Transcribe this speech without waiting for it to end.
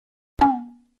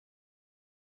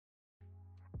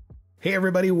Hey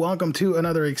everybody, welcome to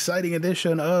another exciting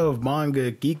edition of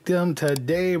Manga Geekdom.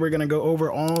 Today we're going to go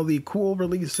over all the cool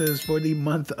releases for the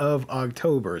month of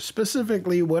October,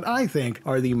 specifically what I think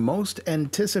are the most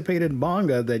anticipated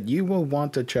manga that you will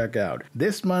want to check out.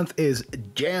 This month is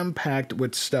jam-packed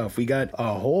with stuff. We got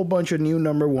a whole bunch of new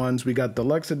number ones, we got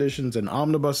deluxe editions and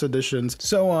omnibus editions,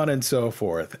 so on and so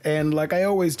forth. And like I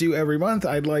always do every month,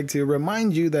 I'd like to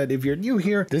remind you that if you're new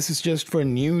here, this is just for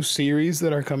new series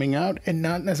that are coming out and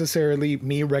not necessarily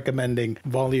me recommending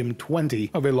volume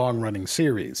 20 of a long-running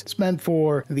series. It's meant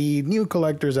for the new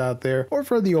collectors out there or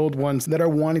for the old ones that are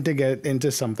wanting to get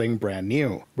into something brand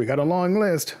new. We got a long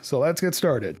list, so let's get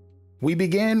started. We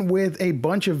begin with a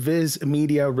bunch of Viz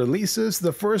Media releases.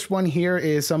 The first one here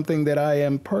is something that I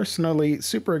am personally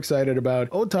super excited about.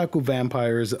 Otaku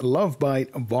Vampires Love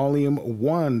Bite Volume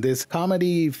 1. This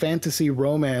comedy fantasy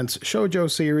romance shoujo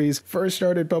series first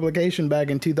started publication back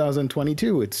in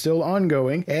 2022. It's still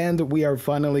ongoing and we are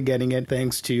finally getting it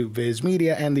thanks to Viz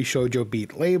Media and the Shoujo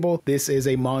Beat label. This is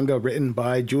a manga written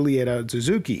by Julieta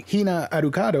Suzuki. Hina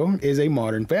Arukado is a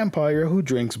modern vampire who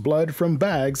drinks blood from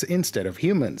bags instead of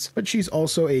humans. But she's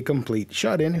also a complete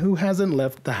shut-in who hasn't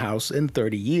left the house in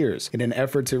 30 years. In an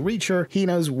effort to reach her,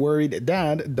 Hina's worried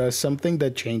dad does something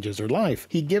that changes her life.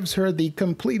 He gives her the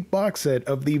complete box set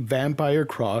of the Vampire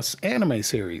Cross anime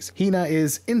series. Hina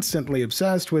is instantly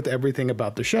obsessed with everything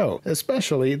about the show,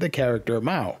 especially the character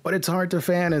Mao. But it's hard to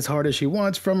fan as hard as she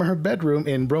wants from her bedroom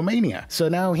in Romania. So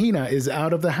now Hina is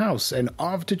out of the house and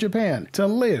off to Japan to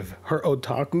live her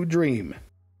otaku dream.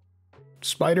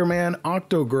 Spider-Man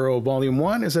Octogirl Volume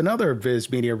 1 is another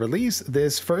Viz Media release.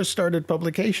 This first started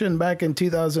publication back in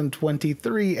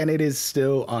 2023 and it is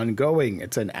still ongoing.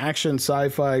 It's an action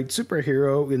sci-fi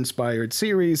superhero-inspired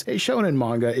series, a shonen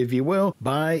manga if you will,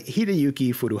 by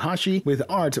Hideyuki Furuhashi with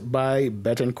art by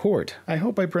Betancourt. I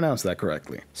hope I pronounced that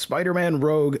correctly. Spider-Man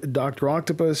rogue Dr.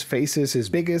 Octopus faces his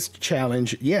biggest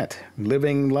challenge yet,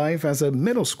 living life as a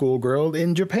middle school girl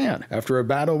in Japan. After a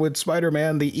battle with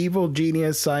Spider-Man, the evil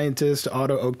genius scientist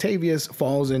Otto Octavius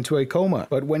falls into a coma,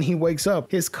 but when he wakes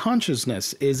up, his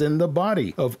consciousness is in the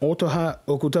body of Otoha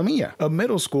Okutamiya, a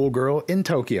middle school girl in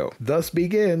Tokyo. Thus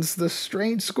begins the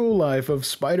strange school life of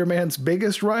Spider-Man's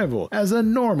biggest rival as a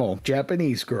normal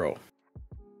Japanese girl.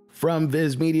 From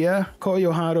Viz Media,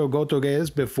 Koyoharo Gotoge's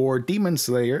Before Demon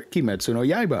Slayer Kimetsu no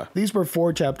Yaiba. These were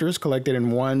 4 chapters collected in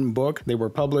one book. They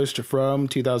were published from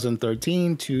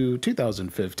 2013 to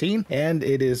 2015, and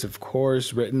it is of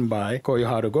course written by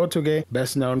Koyoharo Gotoge,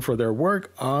 best known for their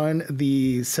work on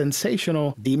the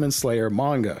sensational Demon Slayer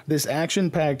manga. This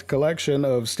action-packed collection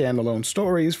of standalone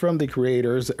stories from the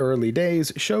creator's early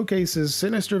days showcases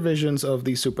sinister visions of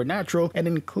the supernatural and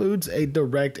includes a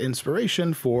direct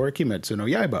inspiration for Kimetsu no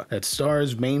Yaiba, that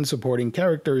stars main supporting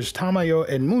characters Tamayo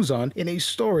and Muzan in a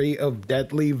story of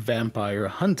deadly vampire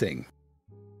hunting.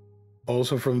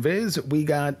 Also from Viz, we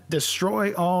got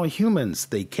Destroy All Humans,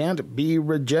 They Can't Be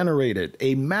Regenerated,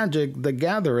 a Magic the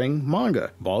Gathering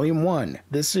manga, Volume 1.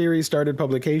 This series started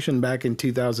publication back in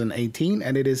 2018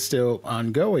 and it is still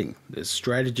ongoing. This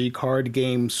strategy card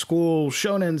game school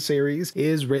shonen series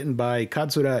is written by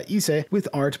Katsura Ise with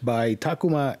art by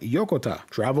Takuma Yokota.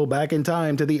 Travel back in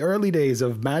time to the early days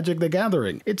of Magic the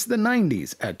Gathering. It's the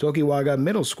 90s at Tokiwaga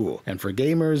Middle School, and for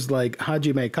gamers like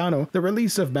Hajime Kano, the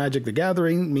release of Magic the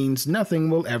Gathering means nothing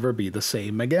will ever be the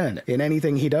same again. In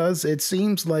anything he does, it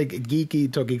seems like geeky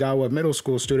Tokigawa Middle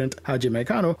School student Hajime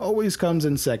Kano always comes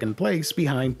in second place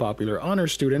behind popular honor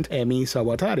student Emi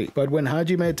Sawatari. But when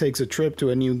Hajime takes a trip to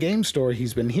a new game store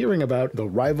he's been hearing about, the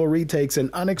rivalry takes an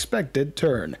unexpected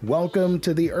turn. Welcome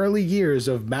to the early years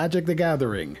of Magic the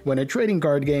Gathering, when a trading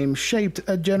card game shaped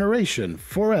a generation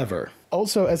forever.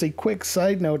 Also, as a quick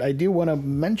side note, I do want to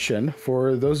mention,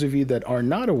 for those of you that are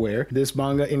not aware, this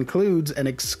manga includes an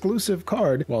exclusive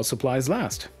card while supplies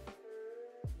last.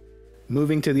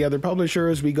 Moving to the other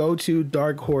publishers, we go to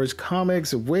Dark Horse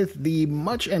Comics with the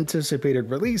much anticipated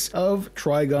release of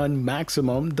Trigun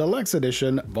Maximum Deluxe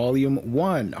Edition Volume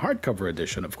 1, hardcover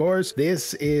edition of course.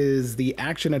 This is the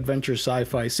action-adventure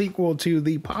sci-fi sequel to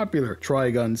the popular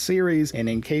Trigun series, and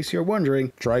in case you're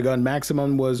wondering, Trigun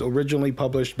Maximum was originally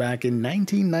published back in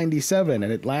 1997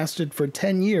 and it lasted for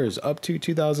 10 years up to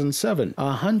 2007.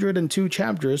 102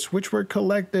 chapters which were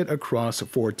collected across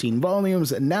 14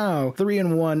 volumes, now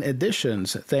 3-in-1 edition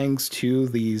thanks to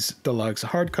these deluxe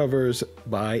hardcovers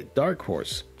by Dark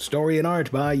Horse. Story and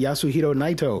art by Yasuhiro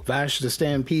Naito. Vash the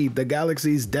Stampede, the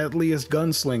galaxy's deadliest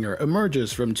gunslinger,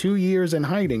 emerges from 2 years in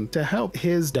hiding to help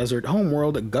his desert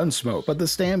homeworld Gunsmoke. But the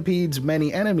Stampede's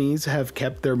many enemies have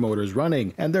kept their motors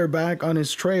running, and they're back on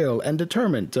his trail and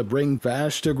determined to bring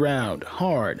Vash to ground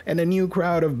hard. And a new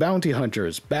crowd of bounty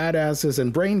hunters, badasses,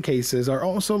 and brain cases are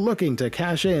also looking to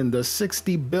cash in the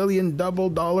 $60 billion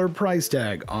double-dollar price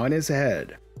tag on his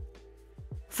head.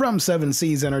 From 7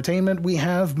 Seas Entertainment, we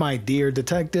have My Dear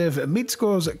Detective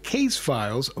Mitsuko's Case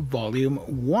Files Volume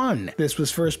 1. This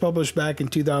was first published back in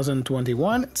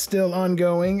 2021, still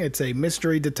ongoing. It's a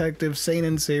mystery detective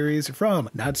seinen series from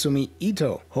Natsumi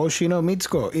Ito. Hoshino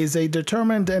Mitsuko is a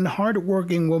determined and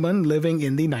hard-working woman living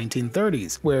in the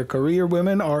 1930s, where career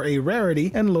women are a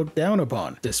rarity and looked down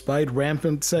upon. Despite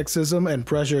rampant sexism and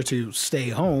pressure to stay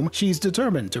home, she's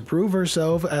determined to prove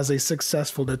herself as a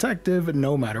successful detective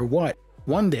no matter what.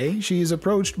 One day, she is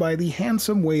approached by the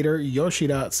handsome waiter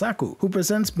Yoshida Saku, who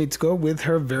presents Mitsuko with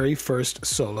her very first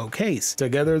solo case.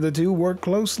 Together, the two work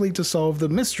closely to solve the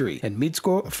mystery, and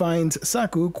Mitsuko finds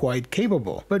Saku quite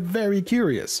capable, but very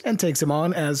curious, and takes him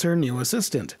on as her new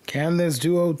assistant. Can this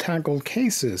duo tackle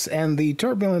cases and the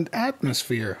turbulent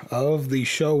atmosphere of the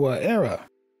Showa era?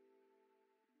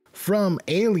 From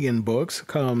Alien Books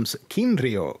comes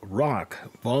Kinryo Rock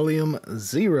Volume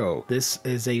 0. This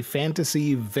is a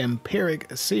fantasy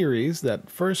vampiric series that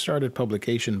first started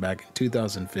publication back in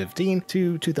 2015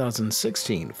 to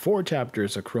 2016. 4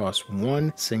 chapters across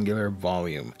one singular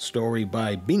volume. Story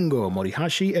by Bingo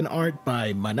Morihashi and art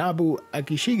by Manabu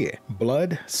Akishige.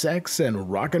 Blood, sex,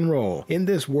 and rock and roll. In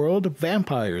this world,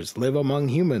 vampires live among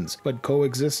humans, but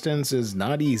coexistence is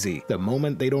not easy. The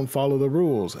moment they don't follow the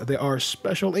rules, there are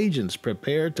special agents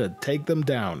prepared to take them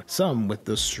down, some with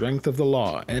the strength of the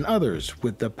law and others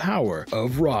with the power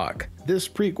of rock. This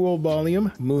prequel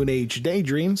volume, Moon Age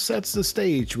Daydream, sets the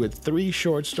stage with 3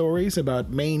 short stories about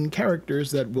main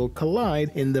characters that will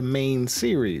collide in the main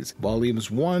series, volumes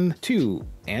 1, 2,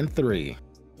 and 3.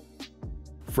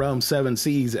 From 7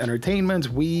 Seas Entertainment,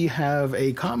 we have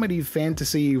a comedy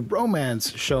fantasy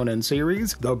romance shonen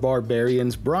series, The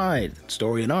Barbarian's Bride.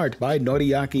 Story and art by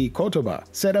Noriaki Kotoba.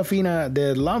 Serafina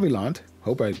de Lavilant,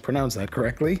 hope I pronounced that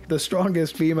correctly, the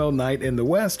strongest female knight in the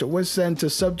West, was sent to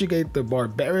subjugate the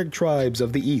barbaric tribes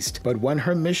of the East. But when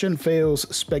her mission fails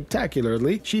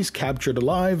spectacularly, she's captured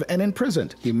alive and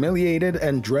imprisoned. Humiliated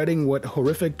and dreading what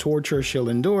horrific torture she'll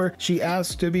endure, she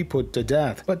asks to be put to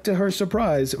death. But to her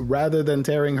surprise, rather than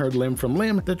tearing her limb from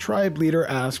limb, the tribe leader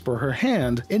asks for her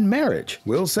hand in marriage.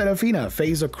 Will Serafina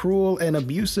face a cruel and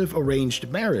abusive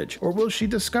arranged marriage, or will she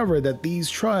discover that these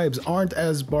tribes aren't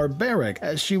as barbaric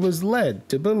as she was led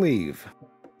to believe?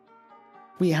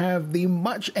 We have the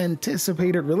much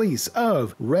anticipated release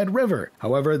of Red River.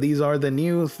 However, these are the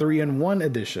new 3-in-1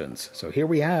 editions. So here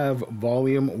we have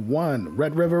Volume 1.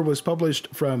 Red River was published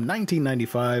from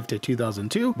 1995 to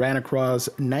 2002, ran across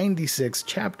 96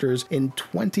 chapters in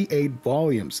 28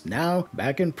 volumes. Now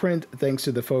back in print thanks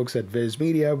to the folks at Viz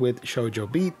Media with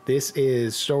Shoujo Beat. This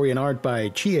is story and art by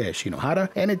Chie Shinohara,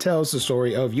 and it tells the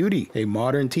story of Yuri, a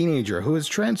modern teenager who is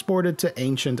transported to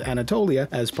ancient Anatolia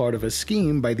as part of a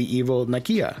scheme by the evil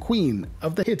Nakia, queen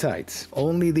of the Hittites.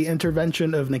 Only the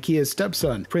intervention of Nakia's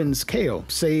stepson, Prince Kale,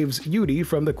 saves Yuri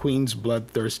from the queen's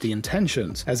bloodthirsty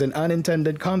intentions. As an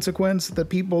unintended consequence, the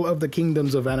people of the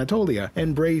kingdoms of Anatolia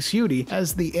embrace Yuri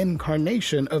as the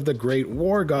incarnation of the great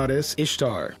war goddess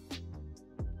Ishtar.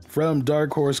 From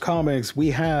Dark Horse Comics, we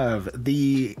have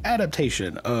the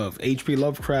adaptation of H.P.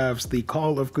 Lovecraft's The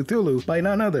Call of Cthulhu by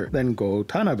none other than Go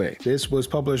Tanabe. This was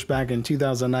published back in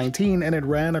 2019 and it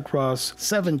ran across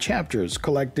 7 chapters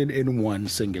collected in one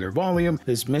singular volume.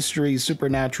 This mystery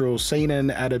supernatural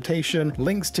seinen adaptation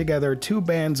links together 2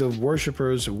 bands of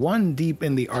worshippers, one deep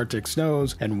in the Arctic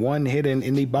snows and one hidden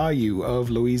in the bayou of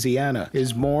Louisiana,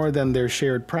 is more than their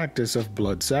shared practice of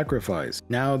blood sacrifice.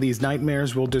 Now these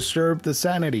nightmares will disturb the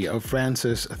sanity of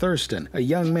Francis Thurston, a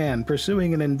young man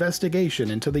pursuing an investigation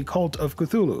into the cult of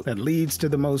Cthulhu that leads to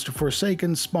the most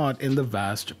forsaken spot in the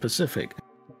vast Pacific.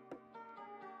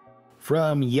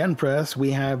 From Yen Press, we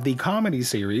have the comedy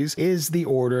series Is the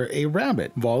Order a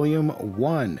Rabbit? Volume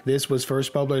 1. This was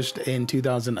first published in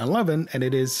 2011 and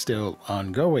it is still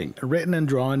ongoing. Written and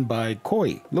drawn by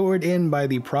Koi. Lured in by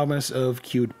the promise of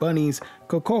cute bunnies,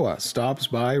 Cocoa stops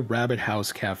by Rabbit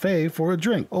House Cafe for a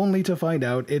drink, only to find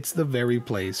out it's the very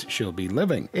place she'll be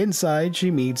living. Inside, she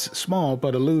meets small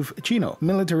but aloof Chino,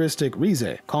 militaristic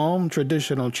Rize, calm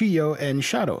traditional Chiyo, and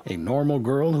Shadow, a normal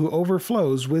girl who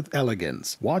overflows with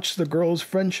elegance. Watch the girls'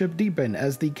 friendship deepen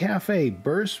as the cafe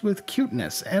bursts with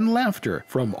cuteness and laughter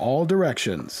from all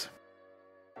directions.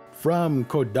 From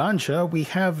Kodansha, we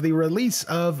have the release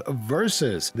of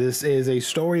Versus. This is a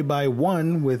story by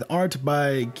One with art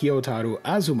by Kyotaru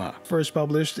Azuma, first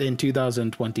published in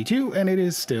 2022, and it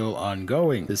is still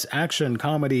ongoing. This action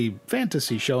comedy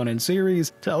fantasy shonen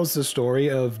series tells the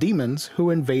story of demons who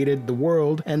invaded the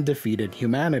world and defeated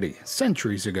humanity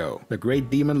centuries ago. The great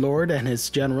demon lord and his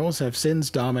generals have since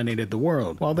dominated the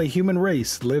world, while the human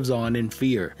race lives on in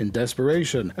fear. In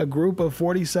desperation, a group of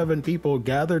 47 people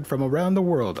gathered from around the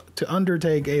world to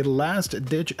undertake a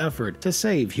last-ditch effort to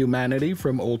save humanity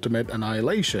from ultimate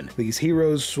annihilation. These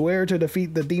heroes swear to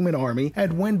defeat the demon army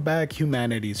and win back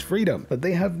humanity's freedom, but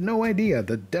they have no idea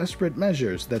the desperate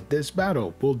measures that this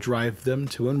battle will drive them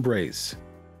to embrace.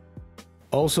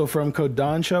 Also from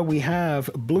Kodansha, we have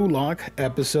Blue Lock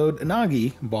Episode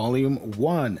Nagi Volume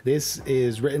 1. This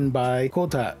is written by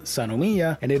Kota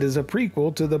Sanomiya, and it is a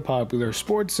prequel to the popular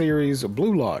sports series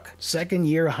Blue Lock.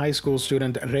 Second-year high school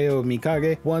student Reo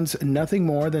Mikage wants nothing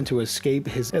more than to escape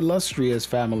his illustrious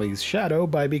family's shadow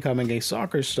by becoming a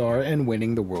soccer star and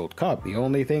winning the World Cup. The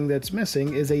only thing that's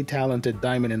missing is a talented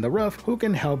diamond in the rough who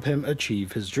can help him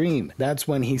achieve his dream. That's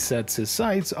when he sets his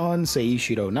sights on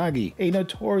Seishiro Nagi, a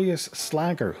notorious slacker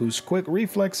whose quick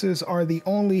reflexes are the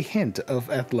only hint of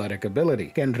athletic ability.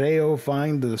 Can Reo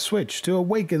find the switch to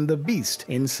awaken the beast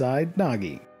inside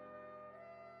Nagi?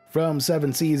 From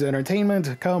Seven Seas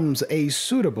Entertainment comes A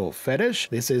Suitable Fetish.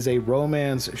 This is a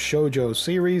romance shoujo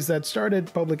series that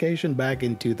started publication back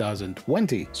in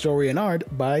 2020. Story and art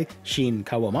by Shin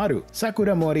Kawamaru.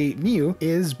 Sakuramori Miyu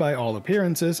is, by all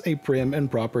appearances, a prim and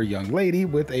proper young lady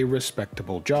with a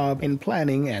respectable job in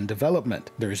planning and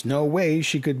development. There's no way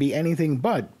she could be anything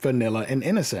but vanilla and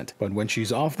innocent. But when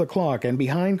she's off the clock and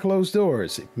behind closed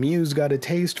doors, Miyu's got a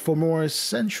taste for more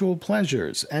sensual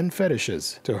pleasures and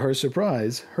fetishes. To her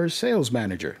surprise, her sales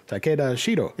manager, Takeda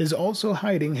Shiro, is also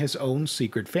hiding his own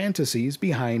secret fantasies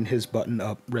behind his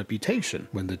button-up reputation.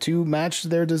 When the two match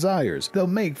their desires, they'll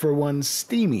make for one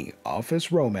steamy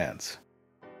office romance.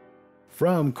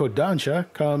 From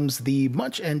Kodansha comes the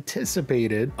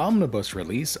much-anticipated omnibus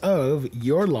release of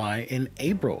Your Lie in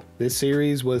April. This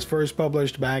series was first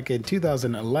published back in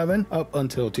 2011 up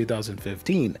until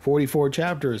 2015. 44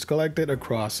 chapters collected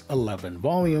across 11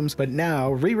 volumes, but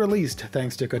now re-released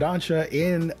thanks to Kodansha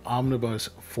in omnibus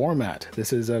format.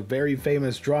 This is a very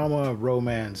famous drama,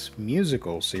 romance,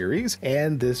 musical series,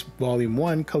 and this volume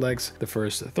 1 collects the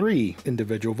first 3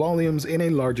 individual volumes in a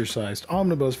larger-sized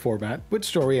omnibus format with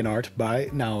story and art by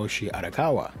Naoshi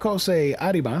Arakawa. Kosei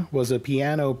Arima was a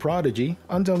piano prodigy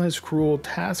until his cruel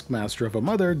taskmaster of a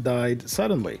mother died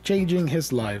suddenly, changing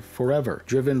his life forever.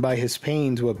 Driven by his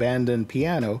pain to abandon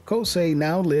piano, Kosei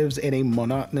now lives in a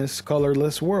monotonous,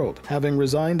 colorless world. Having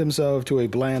resigned himself to a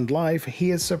bland life,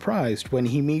 he is surprised when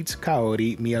he meets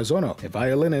Kaori Miyazono, a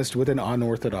violinist with an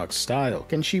unorthodox style.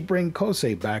 Can she bring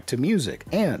Kosei back to music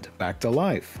and back to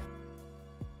life?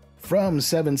 From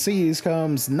Seven Seas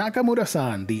comes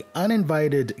Nakamura-san, The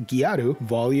Uninvited Gyaru,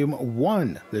 Volume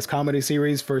 1. This comedy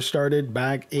series first started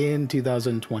back in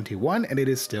 2021 and it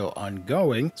is still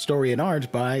ongoing. Story and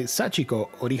art by Sachiko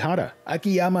Orihara.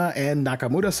 Akiyama and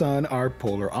Nakamura-san are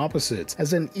polar opposites.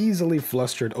 As an easily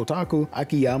flustered otaku,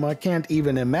 Akiyama can't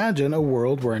even imagine a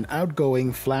world where an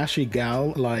outgoing, flashy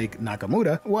gal like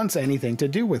Nakamura wants anything to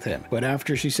do with him. But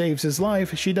after she saves his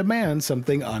life, she demands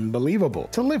something unbelievable: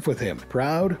 to live with him.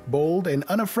 Proud, bold, and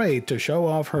unafraid to show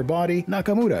off her body,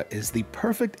 Nakamura is the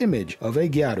perfect image of a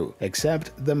gyaru.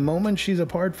 Except the moment she's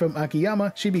apart from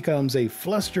Akiyama, she becomes a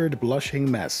flustered,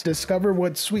 blushing mess. Discover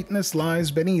what sweetness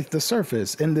lies beneath the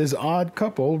surface in this odd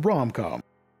couple rom-com.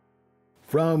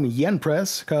 From Yen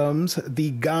Press comes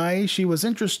The Guy She Was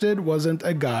Interested Wasn't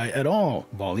a Guy at All,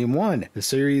 Volume 1. The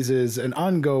series is an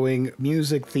ongoing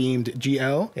music-themed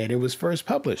GL, and it was first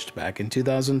published back in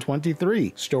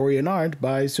 2023. Story and art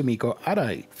by Sumiko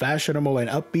Arai. Fashionable and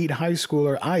upbeat high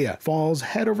schooler Aya falls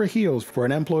head over heels for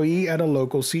an employee at a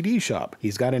local CD shop.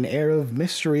 He's got an air of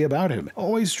mystery about him,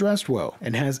 always dressed well,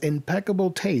 and has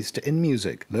impeccable taste in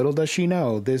music. Little does she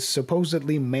know, this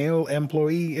supposedly male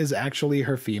employee is actually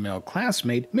her female classmate,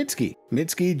 Mitsuki.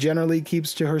 Mitsuki generally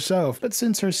keeps to herself, but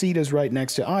since her seat is right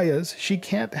next to Aya's, she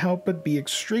can't help but be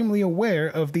extremely aware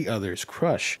of the other's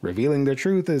crush. Revealing the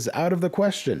truth is out of the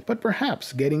question, but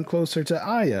perhaps getting closer to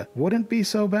Aya wouldn't be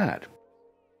so bad.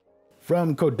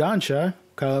 From Kodansha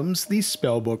comes The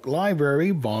Spellbook Library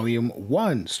Volume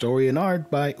 1, Story and art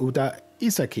by Uta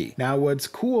Isaki. Now what's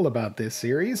cool about this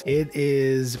series, it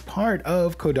is part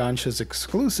of Kodansha's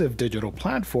exclusive digital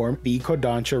platform, the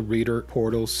Kodansha Reader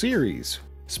Portal series.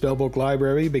 Spellbook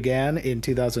Library began in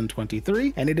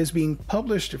 2023, and it is being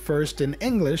published first in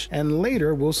English and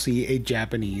later will see a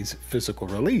Japanese physical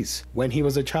release. When he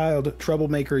was a child,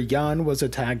 troublemaker Jan was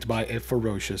attacked by a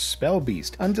ferocious spell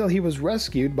beast until he was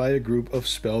rescued by a group of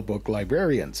spellbook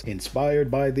librarians.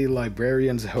 Inspired by the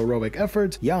librarians' heroic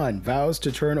efforts, Jan vows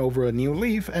to turn over a new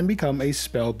leaf and become a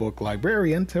spellbook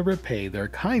librarian to repay their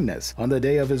kindness. On the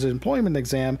day of his employment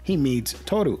exam, he meets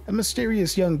Toru, a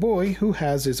mysterious young boy who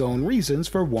has his own reasons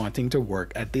for wanting to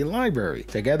work at the library.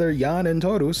 Together, Jan and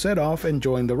Toru set off and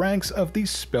join the ranks of the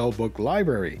Spellbook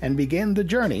Library and begin the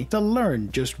journey to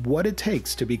learn just what it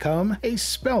takes to become a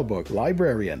spellbook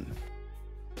librarian.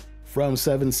 From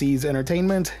 7 Seas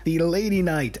Entertainment, The Lady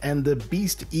Knight and the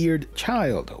Beast-Eared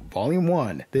Child, Volume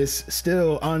 1. This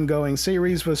still ongoing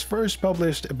series was first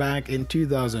published back in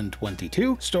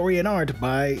 2022, story and art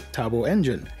by Tabo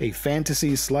Engine. A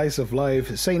fantasy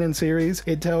slice-of-life seinen series,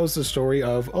 it tells the story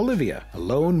of Olivia, a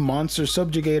lone monster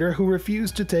subjugator who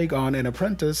refused to take on an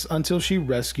apprentice until she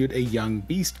rescued a young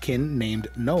beastkin named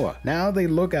Noah. Now they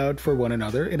look out for one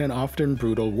another in an often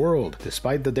brutal world.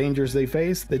 Despite the dangers they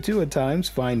face, the two at times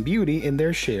find beauty in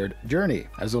their shared journey.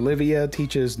 As Olivia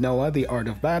teaches Noah the art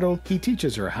of battle, he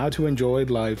teaches her how to enjoy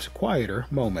life's quieter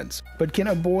moments. But can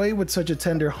a boy with such a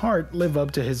tender heart live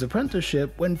up to his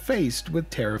apprenticeship when faced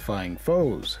with terrifying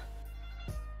foes?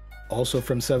 Also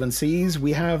from 7 Seas,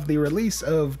 we have the release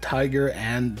of Tiger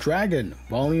and Dragon,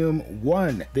 Volume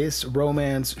 1. This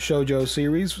romance shoujo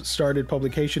series started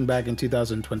publication back in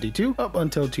 2022 up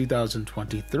until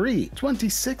 2023.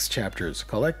 26 chapters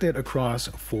collected across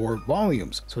 4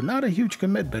 volumes, so not a huge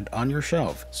commitment on your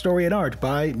shelf. Story and art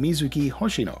by Mizuki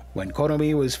Hoshino. When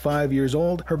Konomi was 5 years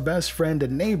old, her best friend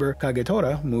and neighbor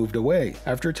Kagetora moved away.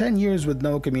 After 10 years with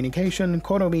no communication,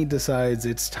 Konomi decides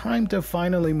it's time to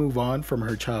finally move on from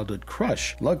her childhood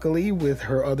crush. Luckily, with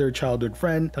her other childhood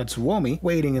friend Tatsuomi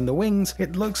waiting in the wings,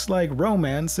 it looks like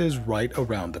romance is right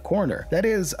around the corner. That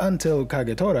is, until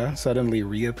Kagetora suddenly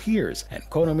reappears and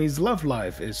Konomi's love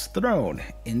life is thrown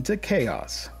into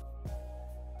chaos.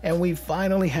 And we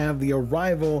finally have the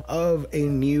arrival of a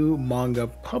new manga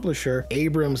publisher.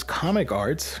 Abrams Comic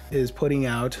Arts is putting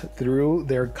out, through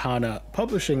their Kana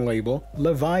publishing label,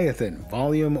 Leviathan,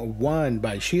 Volume 1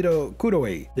 by Shiro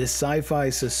Kuroe. This sci-fi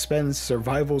suspense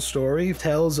survival story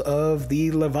tells of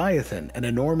the Leviathan, an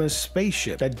enormous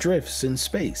spaceship that drifts in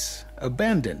space,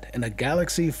 abandoned in a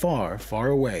galaxy far, far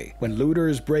away. When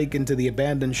looters break into the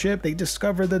abandoned ship, they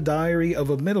discover the diary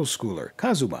of a middle schooler,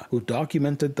 Kazuma, who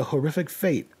documented the horrific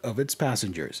fate of its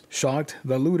passengers. Shocked,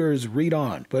 the looters read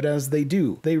on, but as they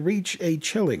do, they reach a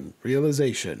chilling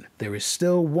realization. There is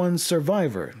still one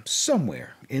survivor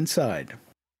somewhere inside.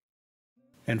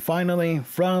 And finally,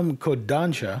 from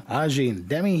Kodansha, Ajin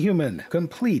Demi-Human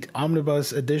Complete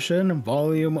Omnibus Edition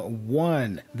Volume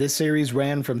 1. This series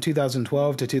ran from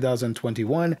 2012 to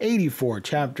 2021, 84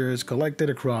 chapters collected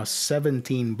across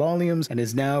 17 volumes, and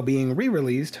is now being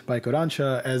re-released by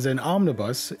Kodansha as an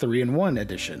Omnibus 3-in-1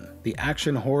 edition. The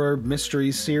action horror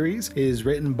mystery series is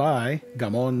written by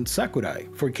Gamon Sakurai.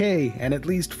 For Kei and at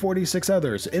least 46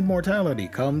 others, immortality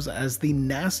comes as the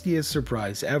nastiest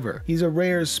surprise ever. He's a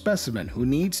rare specimen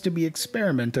who needs to be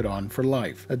experimented on for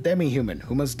life, a demi-human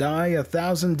who must die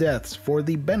 1,000 deaths for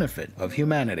the benefit of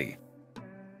humanity.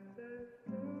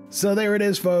 So there it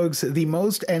is, folks, the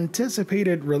most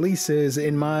anticipated releases,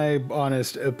 in my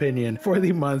honest opinion, for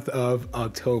the month of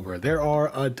October. There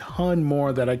are a ton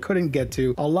more that I couldn't get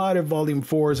to, a lot of volume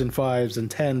 4s and 5s and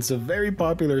 10s of very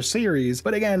popular series,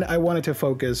 but again, I wanted to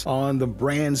focus on the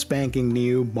brand spanking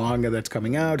new manga that's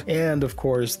coming out, and of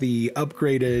course the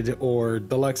upgraded or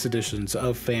deluxe editions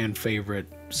of fan favorite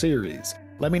series.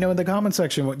 Let me know in the comment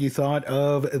section what you thought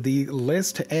of the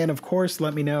list, and of course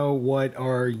let me know what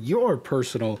are your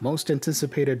personal most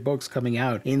anticipated books coming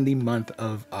out in the month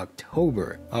of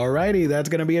October. Alrighty, that's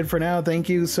gonna be it for now. Thank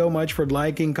you so much for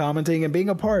liking, commenting, and being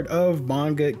a part of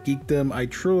Manga Geekdom. I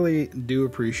truly do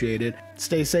appreciate it.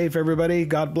 Stay safe, everybody.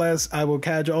 God bless. I will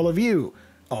catch all of you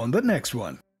on the next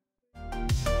one.